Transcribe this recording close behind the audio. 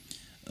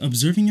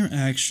Observing your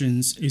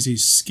actions is a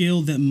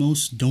skill that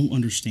most don't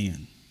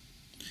understand.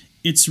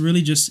 It's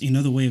really just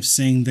another way of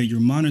saying that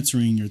you're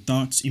monitoring your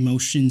thoughts,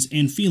 emotions,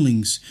 and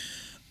feelings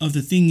of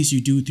the things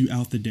you do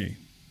throughout the day.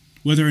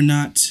 Whether or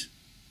not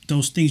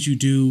those things you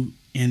do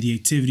and the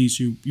activities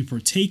you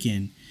partake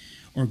in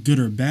are good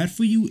or bad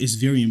for you is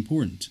very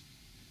important.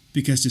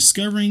 Because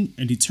discovering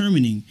and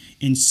determining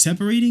and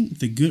separating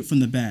the good from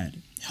the bad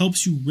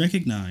helps you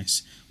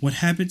recognize what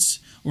habits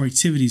or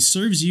activities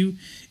serves you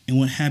and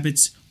what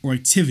habits or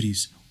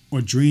activities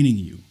are draining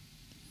you.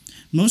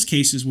 In most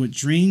cases, what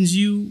drains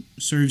you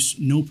serves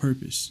no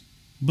purpose.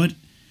 But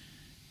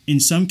in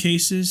some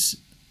cases,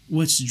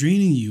 what's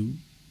draining you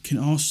can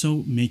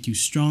also make you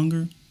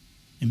stronger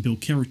and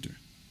build character.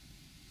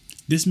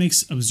 This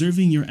makes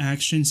observing your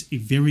actions a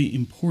very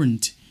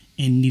important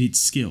and needed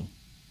skill.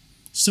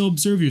 So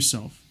observe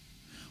yourself,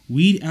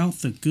 weed out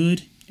the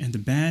good and the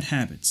bad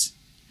habits,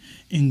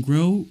 and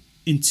grow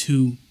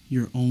into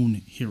your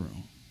own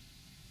hero.